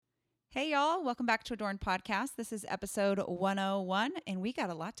Hey, y'all. Welcome back to Adorned Podcast. This is episode 101, and we got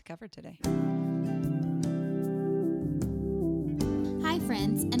a lot to cover today. Hi,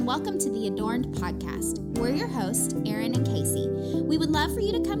 friends, and welcome to the Adorned Podcast. We're your hosts, Erin and Casey. We would love for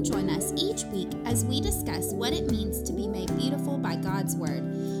you to come join us each week as we discuss what it means to be made beautiful by God's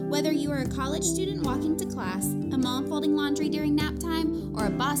Word. Whether you are a college student walking to class, a mom folding laundry during nap time, or a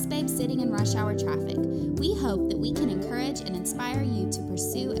boss babe sitting in rush hour traffic, we hope that we can encourage and inspire you to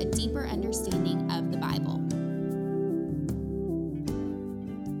pursue a deeper understanding of the Bible.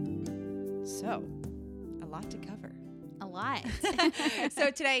 So, a lot to cover. A lot.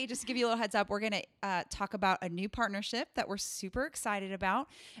 So today, just to give you a little heads up, we're going to talk about a new partnership that we're super excited about.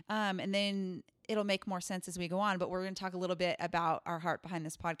 And then it'll make more sense as we go on. But we're going to talk a little bit about our heart behind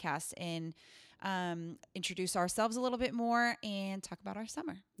this podcast and introduce ourselves a little bit more and talk about our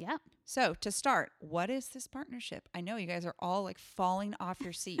summer. Yeah. So to start, what is this partnership? I know you guys are all like falling off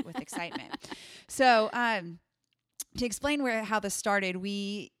your seat with excitement. So to explain how this started,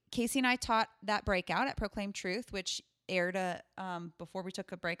 Casey and I taught that breakout at Proclaim Truth, which aired before we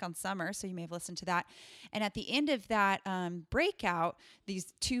took a break on summer, so you may have listened to that. And at the end of that breakout,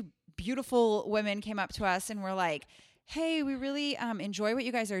 these two beautiful women came up to us and were like, hey, we really enjoy what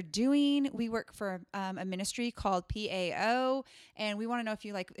you guys are doing. We work for a ministry called PAO, and we want to know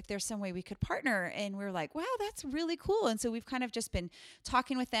if there's some way we could partner. And we were like, wow, that's really cool. And so we've kind of just been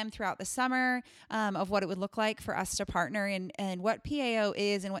talking with them throughout the summer of what it would look like for us to partner. And what PAO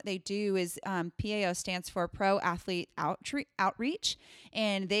is and what they do is PAO stands for Pro Athlete Outreach,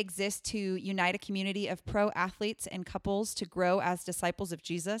 and they exist to unite a community of pro athletes and couples to grow as disciples of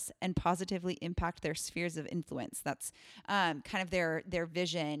Jesus and positively impact their spheres of influence. That's kind of their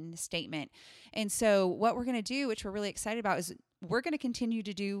vision statement. And so what we're going to do, which we're really excited about, is we're going to continue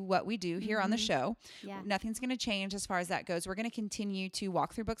to do what we do here on the show. Yeah. Nothing's going to change as far as that goes. We're going to continue to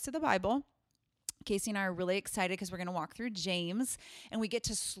walk through books of the Bible. Casey and I are really excited because we're going to walk through James and we get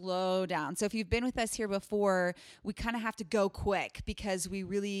to slow down. So if you've been with us here before, we kind of have to go quick because we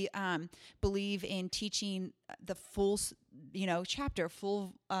really believe in teaching the full chapter,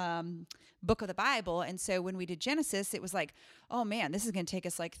 full book of the Bible. And so when we did Genesis, it was like, oh man, this is going to take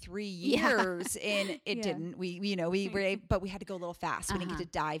us like 3 years. Yeah. And it didn't. But we had to go a little fast. We didn't get to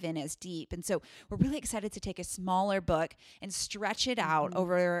dive in as deep. And so we're really excited to take a smaller book and stretch it out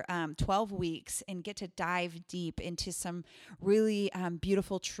over 12 weeks and get to dive deep into some really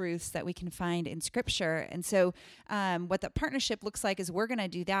beautiful truths that we can find in Scripture. And so what the partnership looks like is we're going to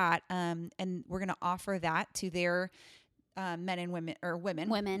do that, and we're going to offer that to their men and women, or women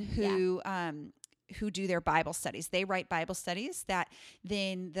who do their Bible studies. They write Bible studies that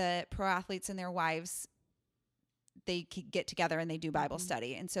then the pro athletes and their wives, they get together and they do Bible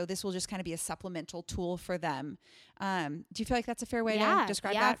study. And so this will just kind of be a supplemental tool for them. Do you feel like that's a fair way to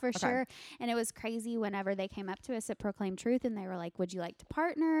describe that? Yeah, for sure. And it was crazy whenever they came up to us at Proclaim Truth and they were like, would you like to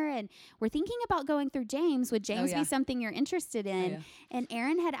partner? And we're thinking about going through James. Would James be something you're interested in? Oh, yeah. And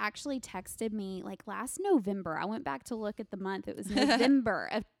Erin had actually texted me like last November. I went back to look at the month. It was November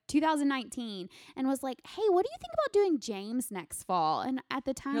of 2019, and was like, hey, what do you think about doing James next fall? And at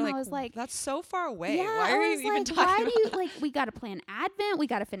the time I was like, that's so far away. Yeah, why are you even talking about we got to plan Advent, we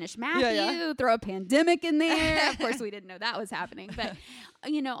got to finish Matthew, throw a pandemic in there. Of course, we didn't know that was happening, but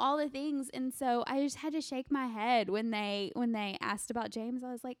all the things. And so I just had to shake my head when they asked about James.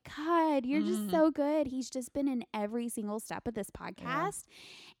 I was like, God, you're just so good. He's just been in every single step of this podcast.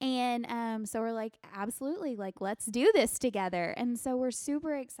 Yeah. And so we're like, absolutely, like, let's do this together. And so we're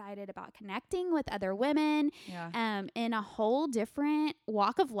super excited about connecting with other women in a whole different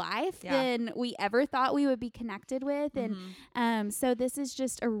walk of life than we ever thought we would be connected with. And so this is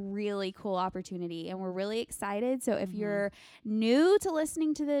just a really cool opportunity, and we're really excited. So if you're new to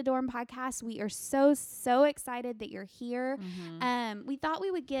listening to the Adorned Podcast, we are so, so excited that you're here. We thought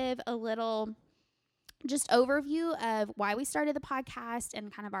we would give a little just overview of why we started the podcast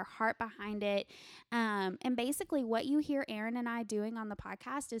and kind of our heart behind it. And basically what you hear Erin and I doing on the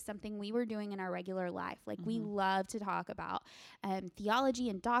podcast is something we were doing in our regular life. Like we love to talk about theology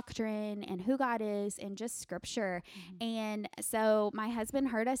and doctrine and who God is and just Scripture. And so my husband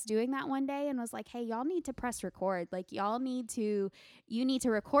heard us doing that one day and was like, hey, y'all need to press record. Like you need to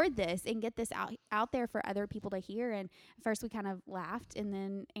record this and get this out there for other people to hear. And at first we kind of laughed, and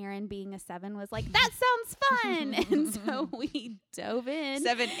then Erin, being a 7, was like, that sounds fun. And so we dove in.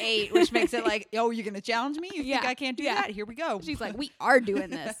 7, 8, which makes it like, oh, you're going to challenge me? You think I can't do that? Here we go. She's like, we are doing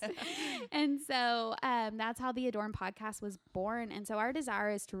this. And so that's how the Adorn podcast was born. And so our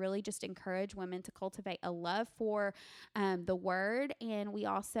desire is to really just encourage women to cultivate a love for the word. And we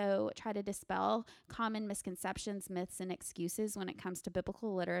also try to dispel common misconceptions, myths, and excuses when it comes to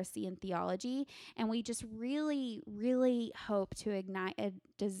biblical literacy and theology. And we just really, really hope to ignite a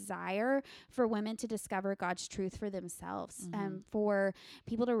desire for women to discover God's truth for themselves, for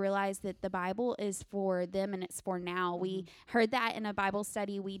people to realize that the Bible is for them and it's for now. We heard that in a Bible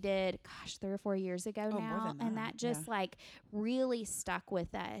study we did, 3 or 4 years ago now. And that just like really stuck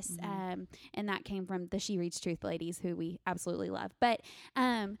with us. And that came from the She Reads Truth ladies, who we absolutely love. But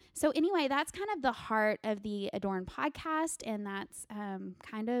so anyway, that's kind of the heart of the Adorn podcast. And that's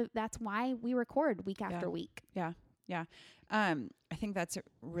that's why we record week after week. Yeah. Yeah. I think that's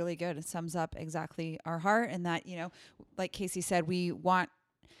really good. It sums up exactly our heart, and that, like Casey said, we want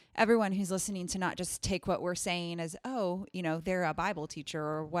everyone who's listening to not just take what we're saying as, they're a Bible teacher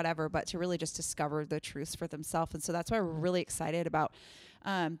or whatever, but to really just discover the truths for themselves. And so that's why we're really excited about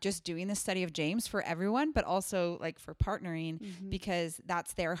just doing the study of James for everyone, but also like for partnering, because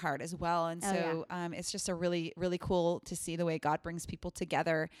that's their heart as well. And it's just a really, really cool to see the way God brings people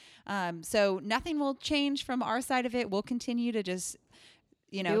together. So nothing will change from our side of it. We'll continue to just,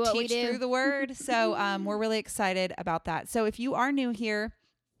 teach through the word. So we're really excited about that. So if you are new here,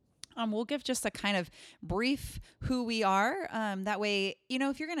 we'll give just a kind of brief who we are. That way,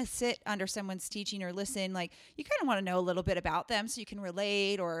 if you're going to sit under someone's teaching or listen, like, you kind of want to know a little bit about them so you can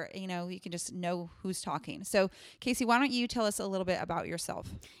relate, or, you can just know who's talking. So Casey, why don't you tell us a little bit about yourself?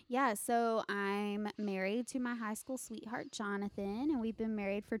 Yeah. So I'm married to my high school sweetheart, Jonathan, and we've been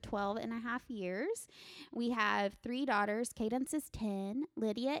married for 12 and a half years. We have 3 daughters. Cadence is 10,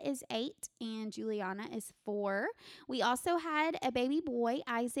 Lydia is 8, and Juliana is 4. We also had a baby boy,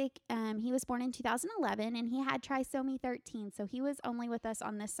 Isaac. He was born in 2011, and he had trisomy 13. So he was only with us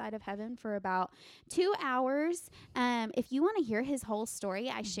on this side of heaven for about 2 hours. If you want to hear his whole story,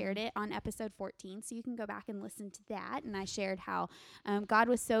 I shared it on episode 14. So you can go back and listen to that. And I shared how God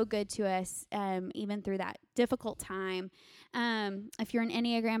was so good to us, even through that difficult time. If you're an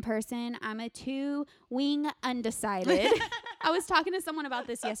Enneagram person, I'm a 2-wing undecided. I was talking to someone about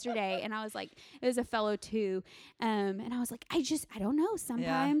this yesterday, and I was like, it was a fellow 2. And I was like, I don't know.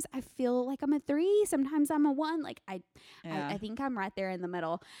 Sometimes I feel like I'm a 3. Sometimes I'm a 1. Like I think I'm right there in the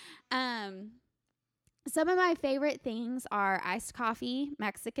middle. Some of my favorite things are iced coffee,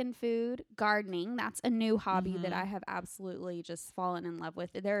 Mexican food, gardening. That's a new hobby that I have absolutely just fallen in love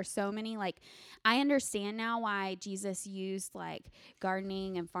with. There are so many, I understand now why Jesus used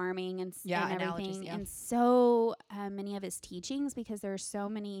gardening and farming and everything in so many of his teachings, because there are so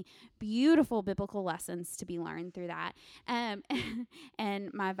many beautiful biblical lessons to be learned through that.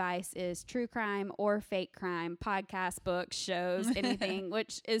 And my vice is true crime or fake crime, podcasts, books, shows, anything,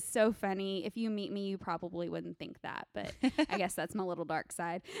 which is so funny. If you meet me, you probably wouldn't think that, but I guess that's my little dark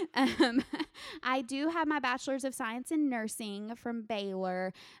side. I do have my bachelor's of science in nursing from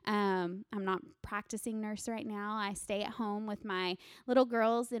Baylor. I'm not practicing nurse right now. I stay at home with my little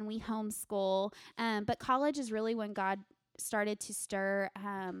girls and we homeschool. But college is really when God started to stir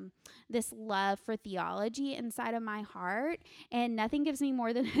this love for theology inside of my heart, and nothing gives me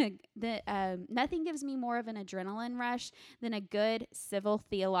more than nothing gives me more of an adrenaline rush than a good civil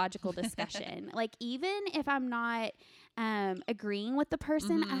theological discussion. Even if I'm not agreeing with the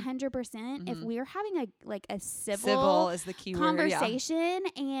person 100%, if we're having a civil is the key conversation,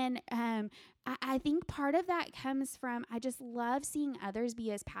 and I think part of that comes from, I just love seeing others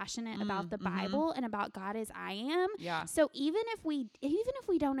be as passionate about the Bible and about God as I am. Yeah. So even if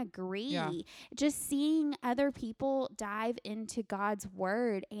we don't agree, just seeing other people dive into God's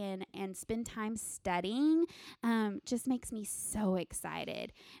word and spend time studying, just makes me so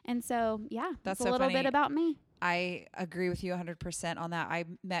excited. And so, that's a little bit about me. I agree with you 100% on that. I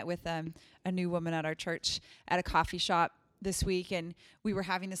met with a new woman at our church at a coffee shop this week, and we were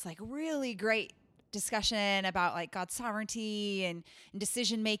having this really great discussion about God's sovereignty and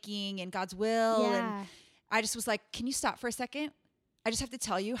decision making and God's will. And I just was like, can you stop for a second? I just have to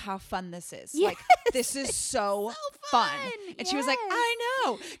tell you how fun this is. Yes. This is so fun. And she was like, I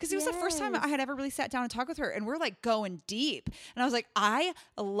know. Because it was the first time I had ever really sat down and talked with her. And we're going deep. And I was like, I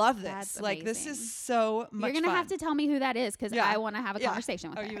love this. That's this is so much fun. You're going to have to tell me who that is, because I want to have a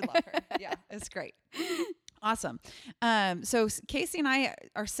conversation with her. Oh, you would love her. Yeah, it's great. Awesome. So Casey and I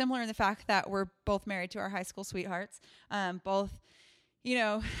are similar in the fact that we're both married to our high school sweethearts. Both,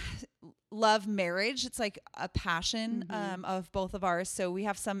 love marriage. It's a passion of both of ours. So we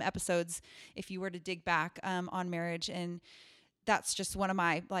have some episodes, if you were to dig back, on marriage, and that's just one of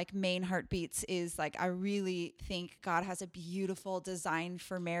my like main heartbeats is like, I really think God has a beautiful design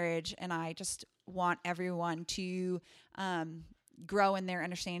for marriage. And I just want everyone to, grow in their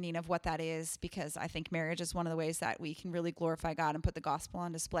understanding of what that is, because I think marriage is one of the ways that we can really glorify God and put the gospel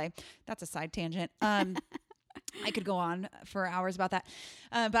on display. That's a side tangent. I could go on for hours about that.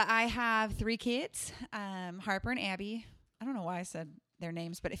 But I have 3 kids, Harper and Abby. I don't know why I said their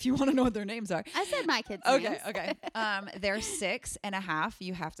names, but if you want to know what their names are. I said my kids' Okay, names. okay. They're 6.5.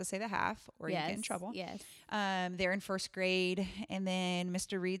 You have to say the half or you get in trouble. Yes. They're in 1st grade. And then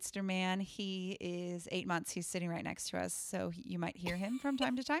Mr. Reedsterman, he is 8 months. He's sitting right next to us. So you might hear him from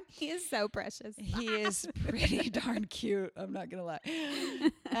time to time. He is so precious. He is pretty darn cute. I'm not going to lie.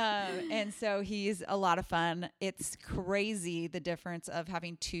 And so he's a lot of fun. It's crazy the difference of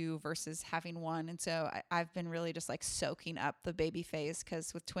having 2 versus having 1. And so I've been really just like soaking up the baby phase,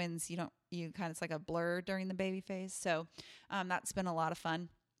 because with twins, you kind of, it's like a blur during the baby phase. So that's been a lot of fun.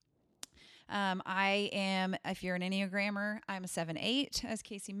 I am, if you're an Enneagrammer, I'm a 7/8, as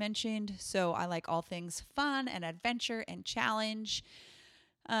Casey mentioned. So I like all things fun and adventure and challenge.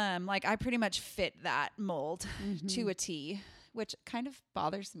 Like I pretty much fit that mold to a T, which kind of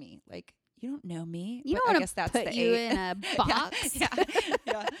bothers me. Like, you don't know me. You don't want to put you in a box.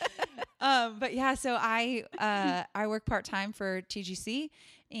 Yeah. But yeah, so I work part-time for TGC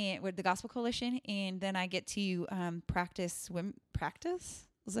and with the Gospel Coalition, and then I get to practice.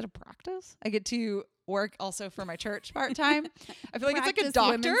 Is it a practice? I get to work also for my church part-time. I feel like it's like a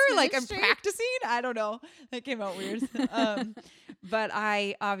doctor, like I'm practicing. I don't know. That came out weird. But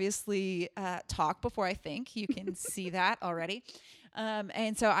I obviously talk before I think. You can see that already.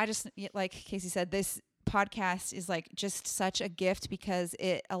 And so I just, like Casey said, this podcast is like just such a gift, because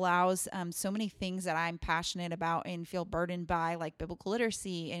it allows so many things that I'm passionate about and feel burdened by, like biblical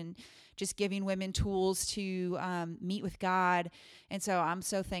literacy and just giving women tools to meet with God. And so I'm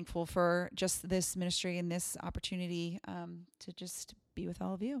so thankful for just this ministry and this opportunity to just be with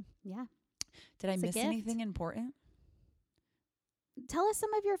all of you. Yeah. Did I miss anything important? Tell us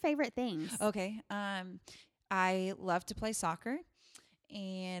some of your favorite things. Okay. I love to play soccer.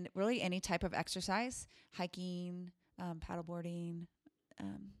 And really any type of exercise, hiking, paddleboarding.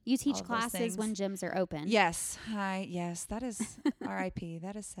 You teach classes when gyms are open. Yes. Yes, that is RIP.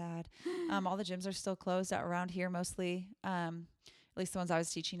 That is sad. All the gyms are still closed around here mostly, at least the ones I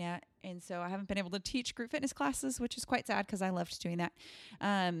was teaching at. And so I haven't been able to teach group fitness classes, which is quite sad because I loved doing that.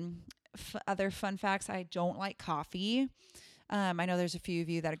 Other fun facts, I don't like coffee. I know there's a few of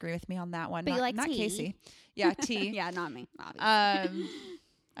you that agree with me on that one. But you like not tea. Casey. Yeah, tea. Yeah, not me, obviously.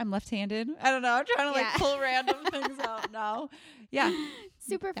 I'm left-handed. I don't know. I'm trying to like pull random things out now. Yeah.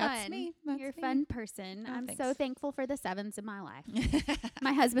 Super That's fun. me. You're a fun person. Oh, I'm thanks. so thankful for the 7s in my life.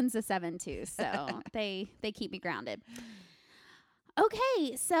 My husband's a 7 too, so they keep me grounded.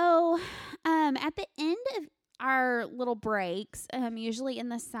 Okay, so at the end of our little breaks, usually in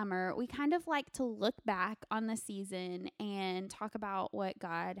the summer, we kind of like to look back on the season and talk about what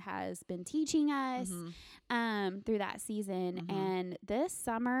God has been teaching us through that season. And this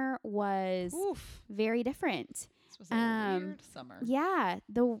summer was very different. This was a weird summer. Yeah,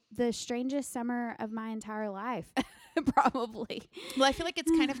 the strangest summer of my entire life. Probably. Well, I feel like it's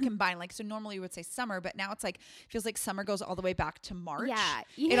kind of combined. Like, so normally you would say summer, but now it's like, feels like summer goes all the way back to March. Yeah.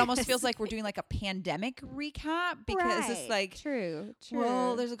 It almost feels like we're doing like a pandemic recap, because it's like, true.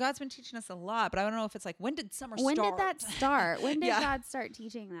 Well, God's been teaching us a lot, but I don't know if it's like, when did summer start? When did that start? When did God start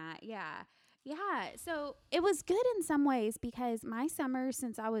teaching that? Yeah. Yeah. So it was good in some ways, because my summers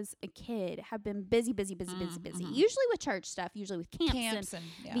since I was a kid have been busy. Usually with church stuff, usually with camps and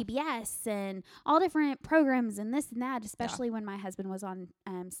VBS and all different programs and this and that, especially when my husband was on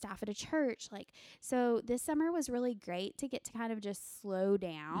staff at a church. Like, so this summer was really great to get to kind of just slow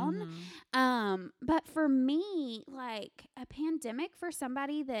down. But for me, like a pandemic for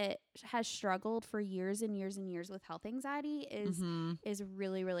somebody that has struggled for years and years and years with health anxiety is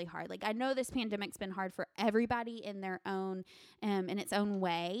really, really hard. Like, I know this pandemic's been hard for everybody in their own in its own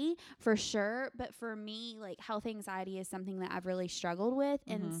way, for sure, but for me, like, health anxiety is something that I've really struggled with.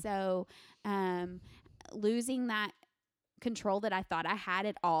 And so losing that control that I thought I had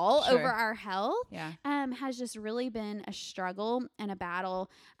it all over our health has just really been a struggle and a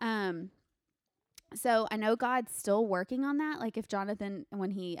battle. So I know God's still working on that. Like, if Jonathan,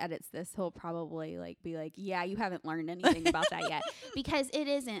 when he edits this, he'll probably like be like, yeah, you haven't learned anything about that yet, because it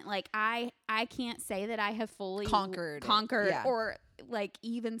isn't like, I can't say that I have fully conquered or like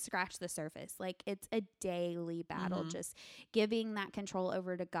even scratch the surface. Like, it's a daily battle, just giving that control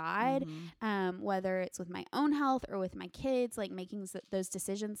over to God, whether it's with my own health or with my kids, like making those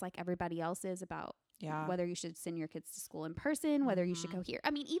decisions like everybody else is about whether you should send your kids to school in person, whether you should go here.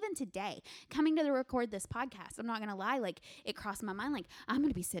 I mean, even today, coming to record this podcast, I'm not going to lie, like it crossed my mind, like I'm going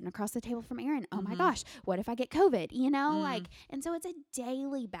to be sitting across the table from Aaron. Oh my gosh, what if I get COVID? You know, like, and so it's a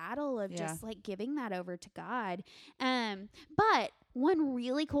daily battle of just like giving that over to God. But one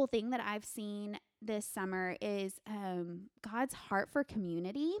really cool thing that I've seen this summer is God's heart for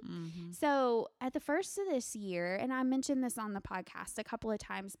community. So at the first of this year, and I mentioned this on the podcast a couple of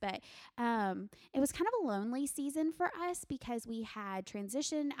times, but it was kind of a lonely season for us because we had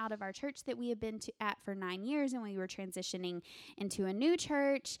transitioned out of our church that we had been at for 9 years, and we were transitioning into a new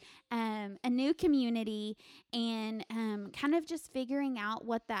church, a new community, and kind of just figuring out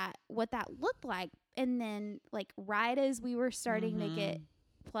what that looked like. And then like right as we were starting to get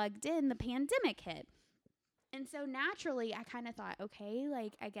plugged in, the pandemic hit. And so naturally I kind of thought, okay,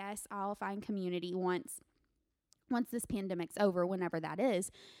 like I guess I'll find community once this pandemic's over, whenever that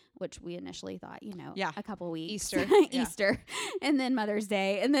is, which we initially thought, you know, a couple weeks. Easter. Easter. And then Mother's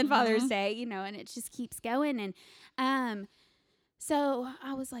Day, and then Father's Day, you know, and it just keeps going. And so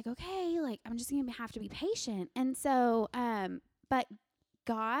I was like, okay, like I'm just going to have to be patient. And so but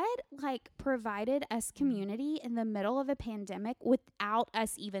God like provided us community in the middle of a pandemic without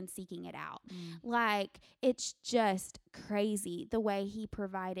us even seeking it out. Like it's just crazy the way he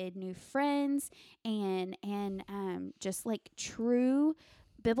provided new friends and just like true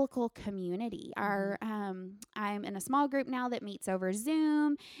biblical community. I'm in a small group now that meets over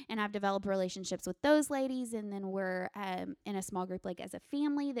Zoom, and I've developed relationships with those ladies. And then we're in a small group like as a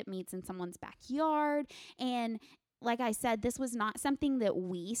family that meets in someone's backyard. And like I said, this was not something that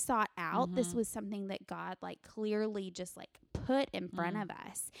we sought out. This was something that God like clearly just like put in front of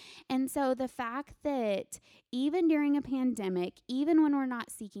us. And so the fact that even during a pandemic, even when we're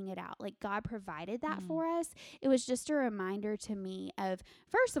not seeking it out, like God provided that for us, it was just a reminder to me of,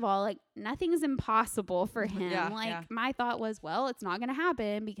 first of all, like nothing's impossible for him. My thought was, well, it's not going to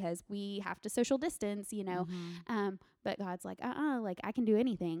happen because we have to social distance, you know. But God's like, like I can do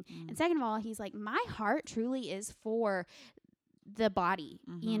anything. And second of all, he's like, my heart truly is for the body,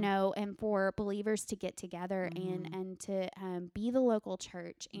 you know, and for believers to get together and to be the local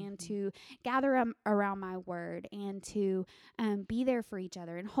church and to gather around my word and to be there for each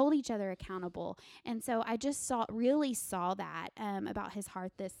other and hold each other accountable. And so I just really saw that about his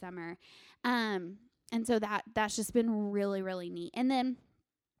heart this summer. And so that's just been really, really neat. And then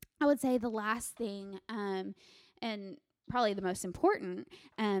I would say the last thing, and probably the most important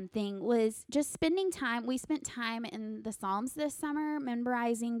thing, was just spending time. We spent time in the Psalms this summer,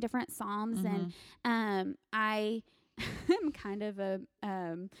 memorizing different Psalms. And I am kind of a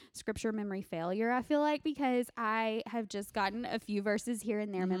scripture memory failure, I feel like, because I have just gotten a few verses here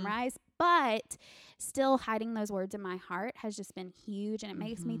and there memorized, but still hiding those words in my heart has just been huge. And it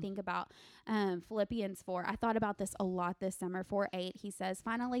makes me think about Philippians 4. I thought about this a lot this summer. 4:8, he says,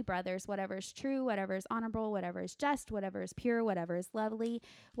 finally, brothers, whatever is true, whatever is honorable, whatever is just, whatever is pure, whatever is lovely,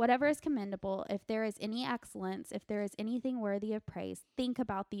 whatever is commendable, if there is any excellence, if there is anything worthy of praise, think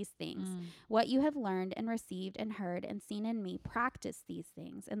about these things. What you have learned and received and heard and seen in me, practice these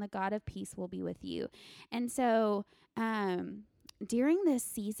things, and the God of peace will be with you. And so, during this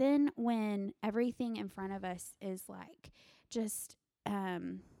season when everything in front of us is like just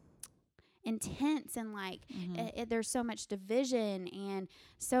intense and like there's so much division and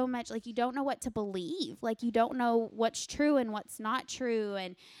so much like you don't know what to believe, like you don't know what's true and what's not true,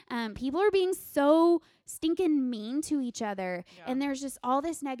 and people are being so stinking mean to each other, and there's just all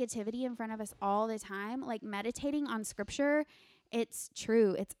this negativity in front of us all the time. Like meditating on scripture, it's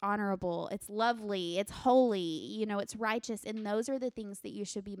true, it's honorable, it's lovely, it's holy, you know, it's righteous. And those are the things that you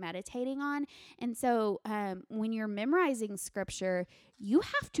should be meditating on. And so when you're memorizing scripture, you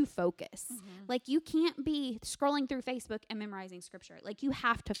have to focus. Like you can't be scrolling through Facebook and memorizing scripture. Like you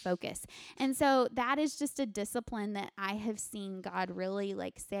have to focus. And so that is just a discipline that I have seen God really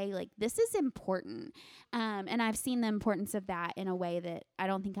like say, like, this is important. And I've seen the importance of that in a way that I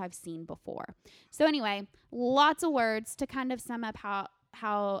don't think I've seen before. So anyway, lots of words to kind of sum up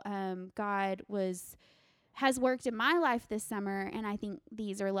how God has worked in my life this summer. And I think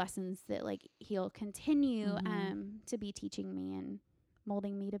these are lessons that like he'll continue to be teaching me and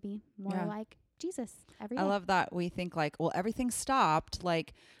molding me to be more like Jesus every day. I love that. We think like, well, everything stopped,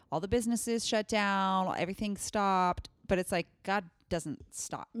 like all the businesses shut down, everything stopped, but it's like God doesn't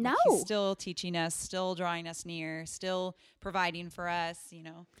stop. No. Like he's still teaching us, still drawing us near, still providing for us, you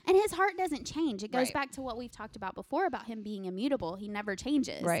know. And his heart doesn't change. It goes back to what we've talked about before about him being immutable. He never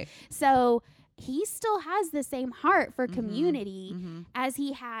changes. Right. So he still has the same heart for Mm-hmm. community Mm-hmm. as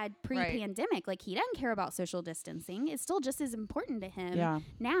he had pre-pandemic. Like, he doesn't care about social distancing. It's still just as important to him Yeah.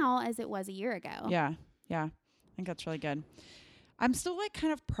 now as it was a year ago. Yeah. Yeah. I think that's really good. I'm still like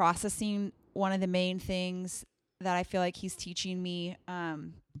kind of processing one of the main things that I feel like he's teaching me. So I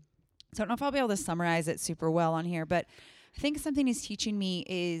don't know if I'll be able to summarize it super well on here, but I think something he's teaching me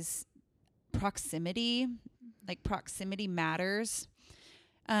is proximity. Like, proximity matters.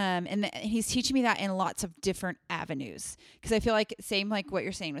 And he's teaching me that in lots of different avenues, because I feel like same like what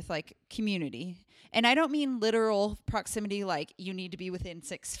you're saying with like community. And I don't mean literal proximity, like you need to be within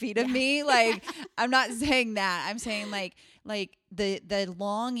 6 feet of me. Like, I'm not saying that. I'm saying like the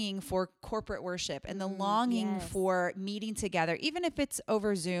longing for corporate worship and the longing for meeting together, even if it's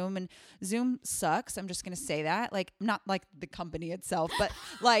over Zoom. And Zoom sucks. I'm just going to say that. Like, not like the company itself, but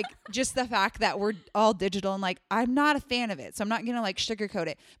like just the fact that we're all digital, and like, I'm not a fan of it. So I'm not going to like sugarcoat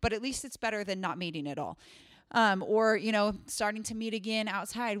it, but at least it's better than not meeting at all. Or, you know, starting to meet again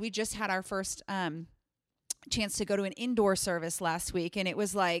outside. We just had our first chance to go to an indoor service last week, and it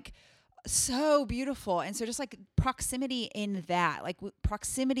was like so beautiful. And so just like proximity in that, like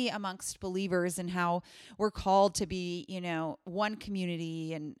proximity amongst believers, and how we're called to be, you know, one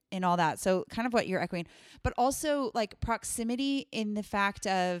community and all that. So kind of what you're echoing, but also like proximity in the fact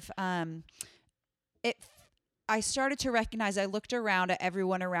of I started to recognize, I looked around at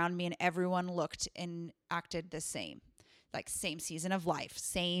everyone around me, and everyone looked and acted the same. Like, same season of life,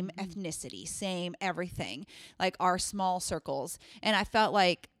 same ethnicity, same everything, like our small circles. And I felt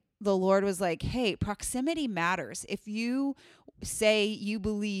like the Lord was like, hey, proximity matters. If you say you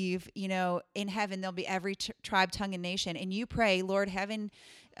believe, you know, in heaven there'll be every tribe, tongue, and nation, and you pray, Lord, heaven,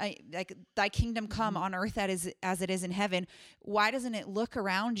 like thy kingdom come on earth as it is in heaven, why doesn't it look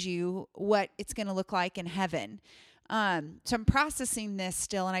around you what it's going to look like in heaven? So I'm processing this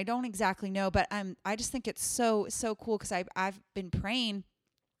still, and I don't exactly know, but I just think it's so cool, because I've been praying.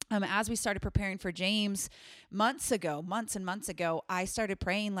 As we started preparing for James months and months ago, I started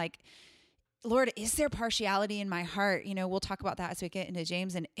praying like, Lord, is there partiality in my heart? You know, we'll talk about that as we get into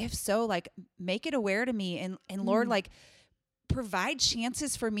James. And if so, like, make it aware to me. And Lord, like, provide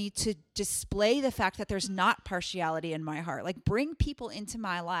chances for me to display the fact that there's not partiality in my heart. Like, bring people into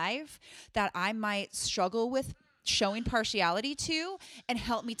my life that I might struggle with showing partiality to, and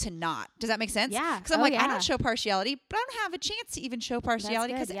help me to not. Does that make sense? Yeah. Because I'm I don't show partiality, but I don't have a chance to even show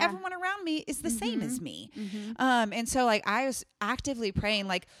partiality, because everyone around me is the same as me. And so like, I was actively praying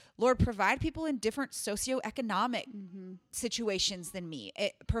like, Lord, provide people in different socioeconomic situations than me.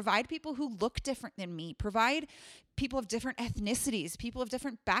 Provide people who look different than me. Provide people of different ethnicities, people of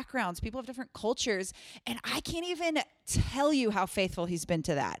different backgrounds, people of different cultures. And I can't even tell you how faithful he's been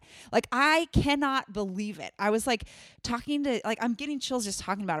to that. Like, I cannot believe it. I was like talking to, like, I'm getting chills just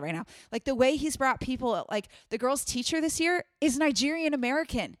talking about it right now. Like, the way he's brought people, like the girl's teacher this year is Nigerian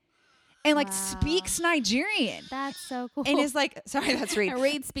American. And like speaks Nigerian. That's so cool. And is like, sorry, that's Reed.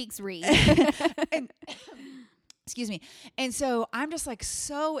 Reed speaks Reed. And, excuse me. And so I'm just like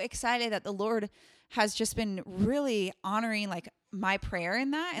so excited that the Lord has just been really honoring like my prayer in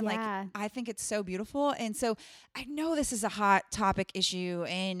that. And like, I think it's so beautiful. And so I know this is a hot topic issue,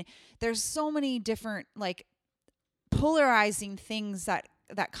 and there's so many different like polarizing things that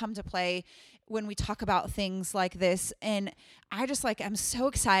come to play when we talk about things like this. And I just like, I'm so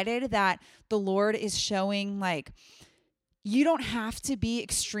excited that the Lord is showing like, you don't have to be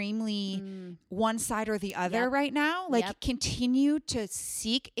extremely one side or the other right now. Like, continue to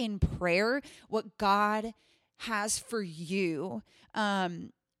seek in prayer what God has for you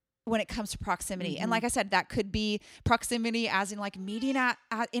when it comes to proximity. And like I said, that could be proximity as in like meeting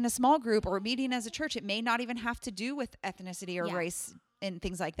in a small group, or meeting as a church. It may not even have to do with ethnicity or race and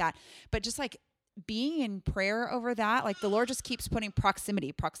things like that, but just like being in prayer over that. Like, the Lord just keeps putting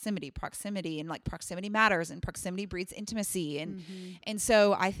proximity, and like proximity matters, and proximity breeds intimacy. And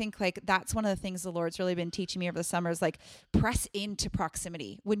so I think like that's one of the things the Lord's really been teaching me over the summer, is like, press into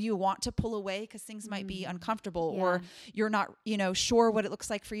proximity when you want to pull away because things might be uncomfortable, or you're not, sure what it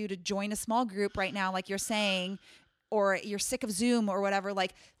looks like for you to join a small group right now, like you're saying, or you're sick of Zoom or whatever.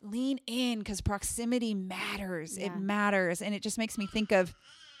 Like, lean in, because proximity matters. It matters. And it just makes me think of,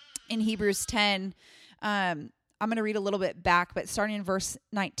 in Hebrews 10, I'm going to read a little bit back, but starting in verse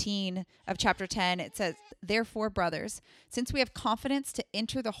 19 of chapter 10, it says, "Therefore, brothers, since we have confidence to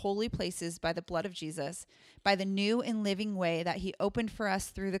enter the holy places by the blood of Jesus, by the new and living way that he opened for us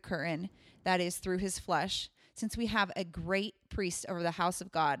through the curtain, that is, through his flesh, since we have a great priest over the house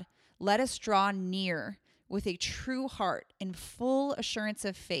of God, let us draw near with a true heart and full assurance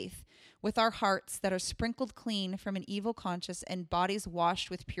of faith, with our hearts that are sprinkled clean from an evil conscience and bodies washed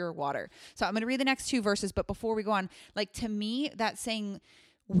with pure water. So I'm going to read the next 2 verses, but before we go on, like, to me, that's saying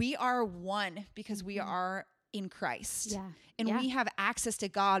we are one because we are in Christ. Yeah. And we have access to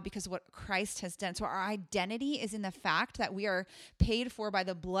God because of what Christ has done. So our identity is in the fact that we are paid for by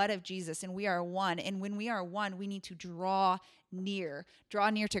the blood of Jesus, and we are one. And when we are one, we need to draw near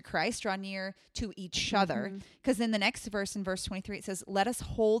to Christ, draw near to each other. Because in the next verse, in verse 23, it says, let us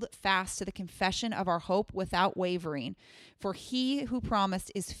hold fast to the confession of our hope without wavering, for he who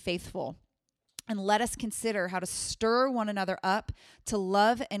promised is faithful. And let us consider how to stir one another up to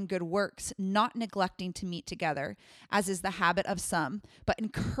love and good works, not neglecting to meet together, as is the habit of some, but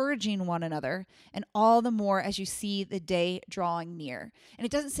encouraging one another, and all the more as you see the day drawing near. And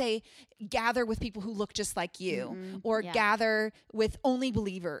it doesn't say gather with people who look just like you, or gather with only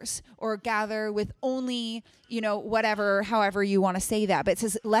believers, or gather with only, whatever, however you want to say that. But it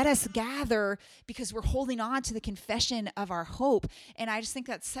says, let us gather because we're holding on to the confession of our hope. And I just think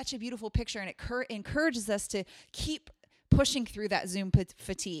that's such a beautiful picture, and it encourages us to keep pushing through that Zoom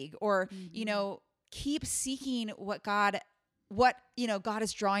fatigue, or, keep seeking what God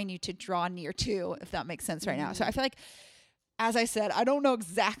is drawing you to draw near to, if that makes sense right now. So I feel like, as I said, I don't know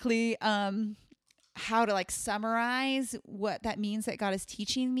exactly how to summarize what that means that God is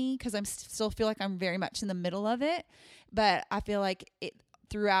teaching me, because I'm still feel like I'm very much in the middle of it. But I feel like it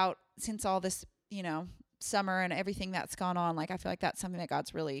throughout, since all this, summer and everything that's gone on, I feel like that's something that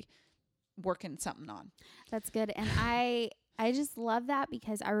God's really working something on. That's good. And I just love that,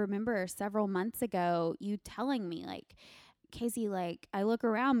 because I remember several months ago you telling me, Casey, I look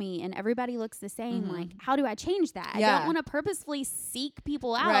around me and everybody looks the same. How do I change that? Yeah. I don't want to purposefully seek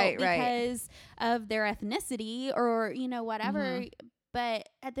people out because of their ethnicity or, whatever. But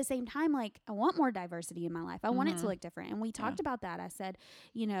at the same time, I want more diversity in my life. I want it to look different. And we talked about that. I said,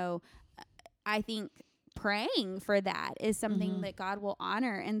 I think praying for that is something that God will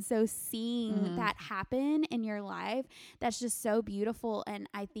honor. And so seeing that happen in your life, that's just so beautiful. And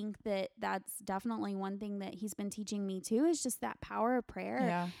I think that that's definitely one thing that he's been teaching me too, is just that power of prayer.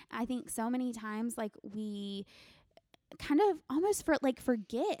 Yeah. I think so many times we kind of almost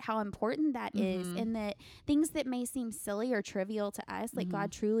forget how important that is, and that things that may seem silly or trivial to us, God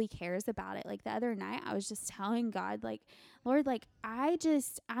truly cares about it. The other night I was just telling God, Lord,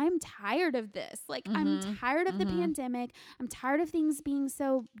 I'm tired of this. I'm tired of the pandemic. I'm tired of things being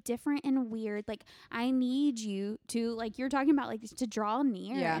so different and weird. I need you to, you're talking about, to draw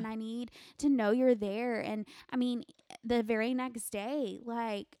near, and I need to know you're there. And I mean, the very next day,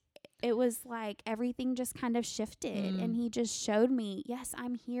 it was everything just kind of shifted, and he just showed me, yes,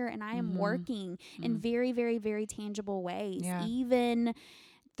 I'm here, and I am working in very, very, very tangible ways, even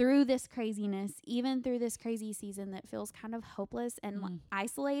through this craziness, even through this crazy season that feels kind of hopeless and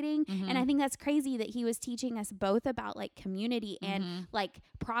isolating. And I think that's crazy that he was teaching us both about community and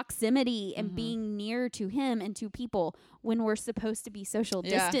proximity and being near to him and to people when we're supposed to be social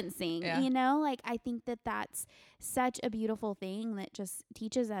distancing. I think that that's such a beautiful thing that just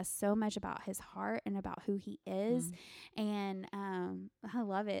teaches us so much about his heart and about who he is. And I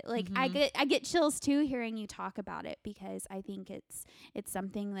love it. I get chills too hearing you talk about it, because I think it's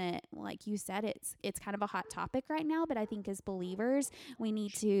something that, like you said, it's kind of a hot topic right now. But I think as believers, we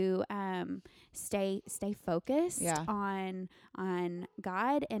need to stay focused on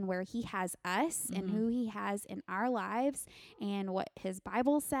God and where he has us and who he has in our lives and what his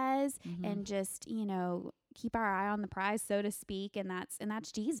Bible says, and just keep our eye on the prize, so to speak, and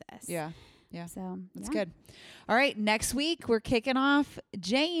that's Jesus. Yeah. So that's good. All right. Next week, we're kicking off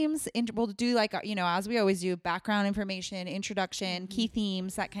James. We'll do as we always do, background information, introduction, key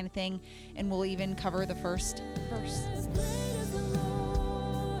themes, that kind of thing. And we'll even cover the first verse.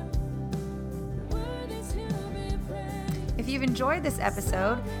 If you've enjoyed this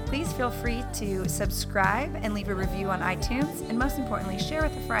episode, please feel free to subscribe and leave a review on iTunes, and most importantly, share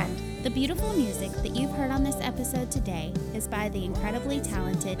with a friend. The beautiful music that you've heard on this episode today is by the incredibly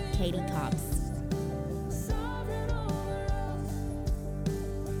talented Katie Cobbs.